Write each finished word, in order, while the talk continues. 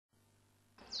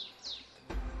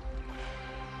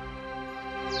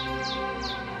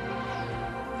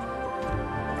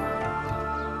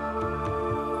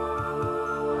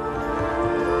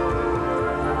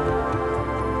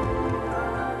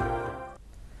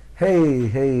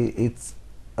Hey, it's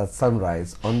a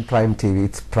sunrise on Prime TV.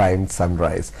 It's Prime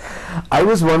Sunrise. I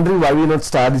was wondering why we not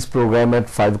start this program at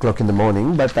 5 o'clock in the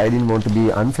morning, but I didn't want to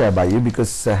be unfair by you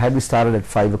because had we started at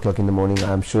 5 o'clock in the morning,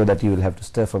 I'm sure that you will have to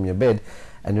stir from your bed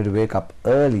and you have to wake up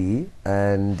early,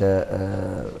 and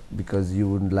because you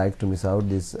wouldn't like to miss out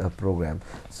this program.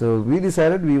 So we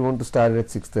decided we want to start at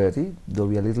 6:30, though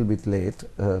we are a little bit late.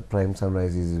 Prime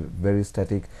Sunrise is very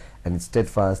static and it's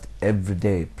steadfast. Every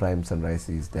day Prime Sunrise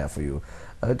is there for you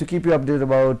to keep you updated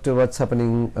about what's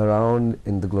happening around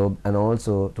in the globe, and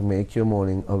also to make your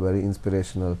morning a very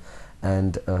inspirational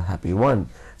and a happy one.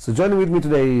 So joining with me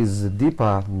today is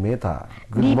Deepa Mehta.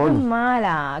 Good morning.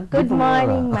 Deepamala. Good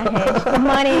morning, Mahesh. Good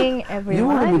morning, everyone. You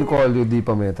wanted me to call you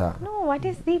Deepa Mehta. No, what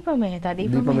is Deepa Mehta?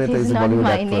 Deepa Mehta is is a not Bollywood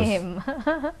my actress. name.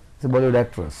 It's a Bollywood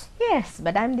actress. Yes,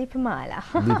 but I'm Deepamala.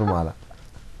 Deepamala.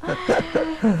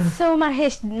 So,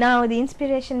 Mahesh, now the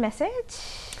inspiration message.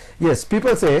 Yes,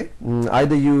 people say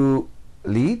either you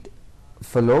lead,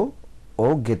 follow,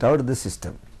 or get out of the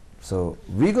system. So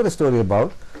we got a story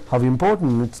about how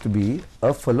important it's to be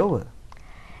a follower.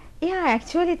 Yeah,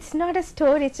 actually it's not a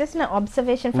story, it's just an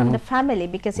observation from the family,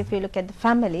 because if you look at the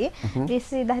family, we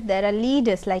see that there are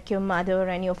leaders like your mother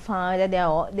and your father.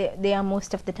 They are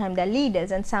most of the time they're leaders,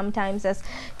 and sometimes as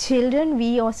children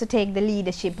we also take the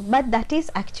leadership. But that is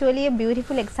actually a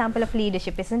beautiful example of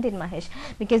leadership, isn't it, Mahesh?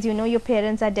 Because you know your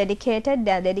parents are dedicated,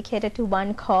 they are dedicated to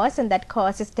one cause, and that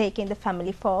cause is taking the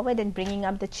family forward and bringing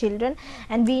up the children.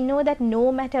 And we know that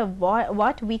no matter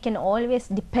what we can always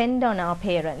depend on our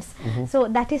parents. So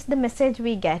that is the message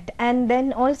we get. And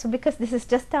then also, because this is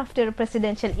just after a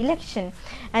presidential election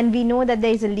and we know that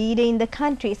there is a leader in the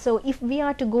country, so if we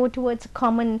are to go towards a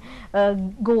common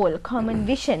goal, common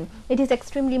vision, it is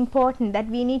extremely important that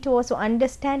we need to also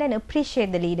understand and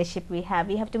appreciate the leadership we have.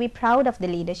 We have to be proud of the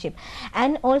leadership,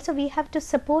 and also we have to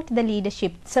support the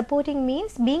leadership. Supporting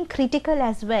means being critical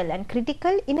as well, and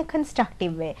critical in a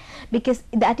constructive way, because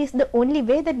that is the only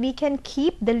way that we can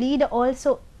keep the leader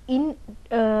also in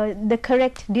the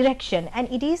correct direction. And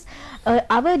it is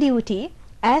our duty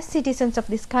as citizens of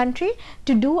this country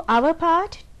to do our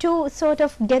part to sort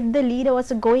of get the leader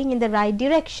also going in the right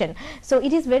direction. So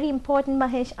it is very important,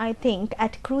 Mahesh, I think,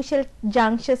 at crucial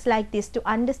junctures like this, to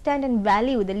understand and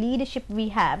value the leadership we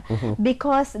have,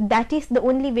 because that is the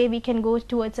only way we can go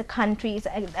towards the countries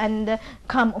and the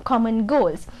common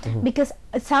goals. Because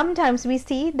sometimes we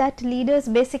see that leaders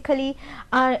basically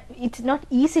are, it's not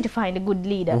easy to find a good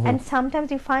leader, and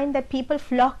sometimes you find that people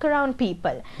flock around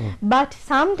people. But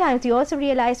sometimes you also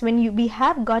realize when we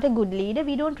have got a good leader,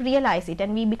 we don't realize it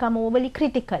and we become overly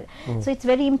critical. So it's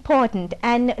very important.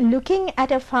 And looking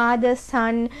at a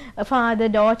father-son, a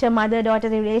father-daughter, mother-daughter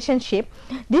relationship,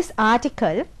 this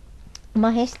article,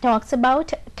 Mahesh, talks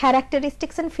about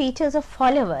characteristics and features of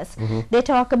followers. They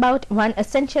talk about one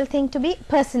essential thing to be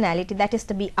personality, that is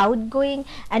to be outgoing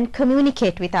and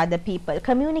communicate with other people.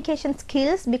 Communication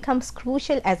skills becomes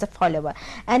crucial as a follower,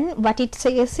 and what it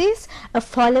says is a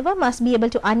follower must be able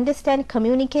to understand,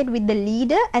 communicate with the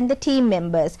leader and the team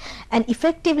members. An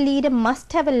effective leader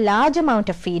must have a large amount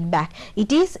of feedback.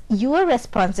 It is your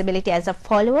responsibility as a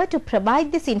follower to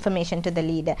provide this information to the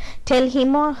leader. Tell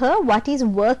him or her what is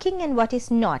working and what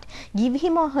is not. Give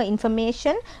him or her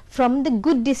information from the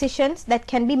good decisions that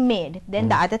can be made. Then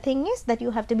the other thing is that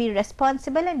you have to be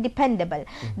responsible and dependable.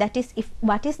 That is, if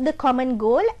what is the common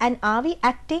goal and are we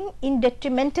acting in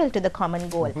detrimental to the common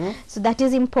goal. So that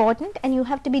is important, and you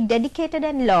have to be dedicated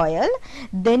and loyal.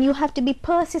 Then you have to be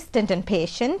persistent and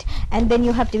patient, and then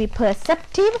you have to be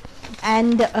perceptive,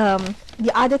 and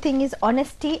the other thing is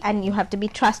honesty, and you have to be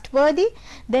trustworthy.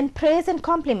 Then praise and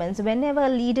compliments. Whenever a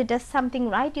leader does something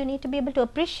right, you need to be able to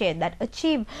appreciate that,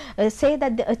 say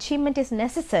that the achievement is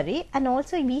necessary, and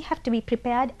also we have to be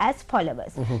prepared as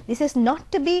followers. This is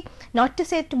not to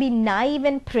say to be naive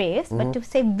and praise, but to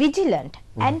say vigilant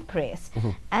and praise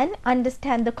and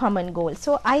understand the common goal.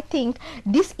 So I think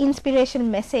this inspiration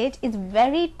message is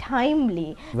very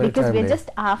timely, because we're just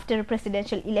after a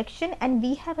presidential election and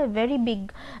we have a very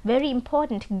big, very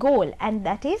important goal, and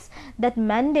that is that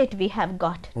mandate we have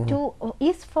got to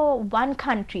is for one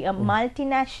country, a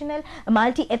multinational, a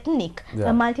multi-ethnic,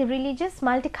 a multi-religious,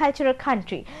 multicultural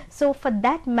country. So for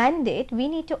that mandate we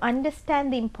need to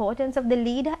understand the importance of the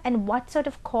leader and what sort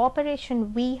of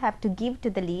cooperation we have to give to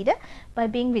the leader by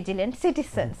being vigilant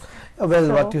citizens. Well,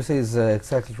 so what you say is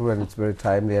exactly true, and it's very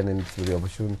timely and it's very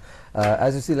opportune.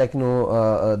 As you see, like,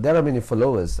 there are many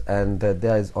followers, and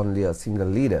there is only a single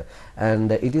leader,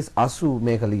 and it is us who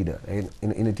make a leader.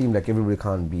 In a team, like, everybody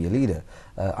can't be a leader.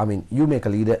 I mean, you make a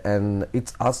leader, and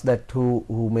it's us that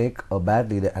who make a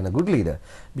bad leader and a good leader,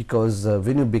 because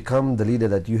when you become the leader,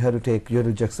 that you have to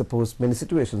juxtapose many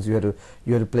situations. You have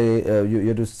to play, you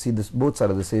have to see both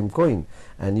sides of the same coin,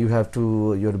 and you have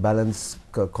to balance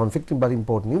conflicting but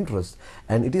important interests.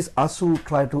 And it is us who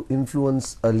try to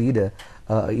influence a leader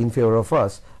in favor of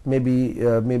us. Maybe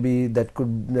that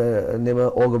could never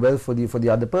augur well for the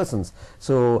other persons.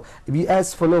 So we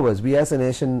as followers, we as a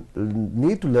nation,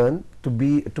 need to learn to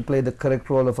play the correct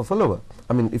role of a follower.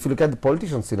 I mean, if you look at the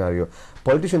politician scenario,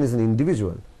 politician is an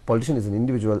individual. Politician is an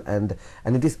individual, and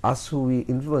it is us who we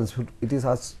influence. It is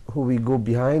us who we go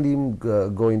behind him,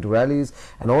 go into rallies,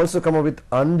 and also come up with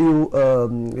undue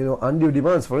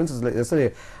demands. For instance, like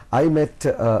yesterday, I met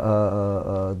the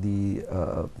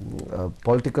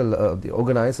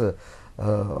organizer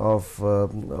of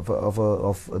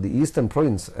the Eastern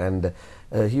Province, and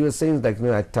he was saying, like,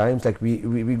 at times, like,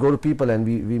 we go to people and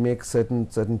we make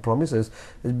certain promises,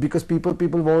 because people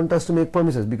want us to make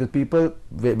promises, because people,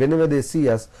 whenever they see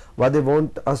us, what they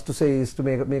want us to say is to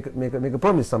make a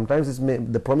promise. Sometimes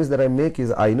the promise that I make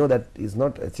is, I know that is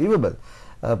not achievable,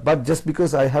 but just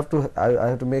because I have to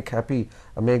make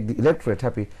the electorate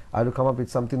happy, I have to come up with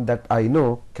something that I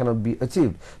know cannot be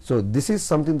achieved. So this is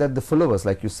something that the followers,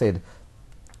 like you said,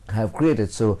 have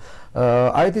created. So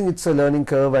I think it's a learning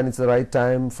curve, and it's the right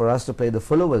time for us to play the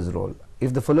followers role.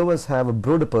 If the followers have a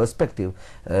broader perspective,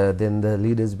 then the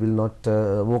leaders will not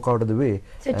walk out of the way.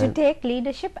 So to take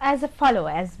leadership as a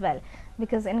follower as well,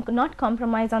 because and not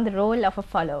compromise on the role of a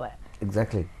follower.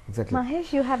 Exactly.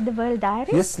 Mahesh, you have the World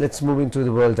Diary? Yes, let's move into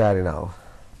the World Diary now.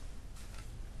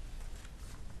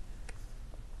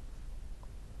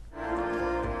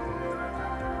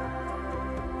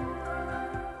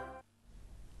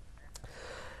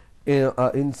 In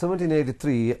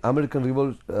 1783, American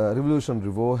Revolutionary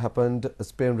War happened.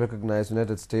 Spain recognized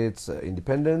United States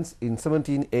independence. In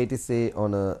 1786,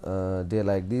 on a day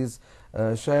like this,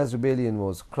 Shia's rebellion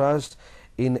was crushed.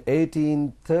 In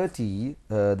 1830,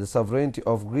 the sovereignty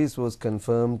of Greece was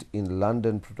confirmed in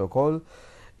London Protocol.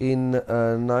 In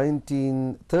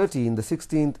 1913, the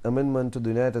 16th Amendment to the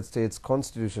United States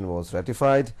Constitution was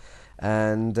ratified.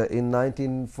 And in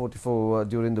 1944,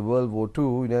 during the World War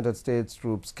II, United States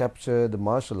troops captured the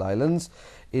Marshall Islands.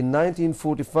 In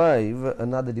 1945,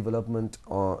 another development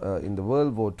in the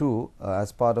World War II,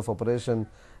 as part of Operation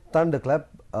Thunderclap,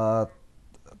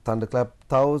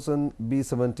 1,000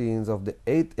 B-17s of the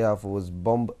 8th Air Force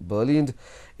bombed Berlin.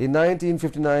 In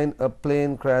 1959, a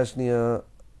plane crashed near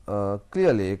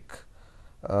Clear Lake,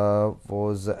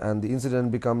 and the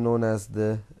incident became known as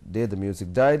the day the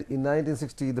music died. In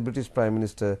 1960, the British Prime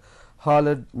Minister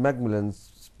Harold Macmillan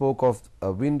spoke of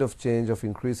a wind of change, of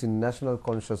increasing national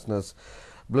consciousness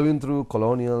blowing through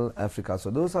colonial Africa. So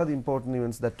those are the important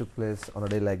events that took place on a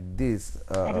day like this.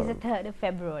 That is the 3rd of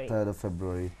February. 3rd of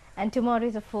February. And tomorrow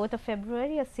is the 4th of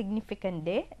February, a significant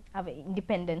day, our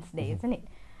Independence Day, isn't it?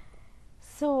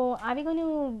 So are we going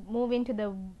to move into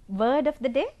the word of the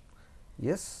day?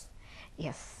 Yes.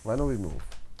 Yes. Why don't we move?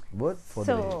 Word for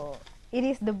the day. So it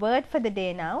is the word for the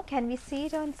day now. Can we see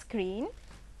it on screen?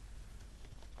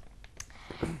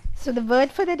 So the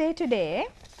word for the day today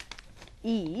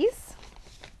is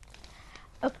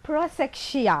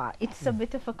aprosexia. It's a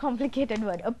bit of a complicated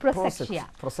word. Aprosexia.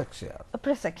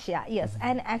 Aprosexia, yes.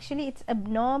 And actually it's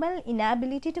abnormal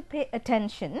inability to pay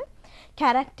attention,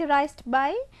 characterized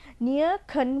by near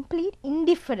complete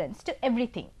indifference to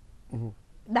everything.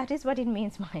 That is what it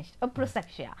means, Mahesh.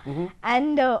 Aprosexia.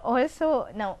 And also,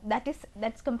 now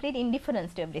that's complete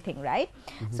indifference to everything, right?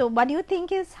 So what do you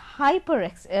think is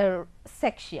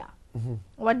hypersexia?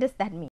 What does that mean?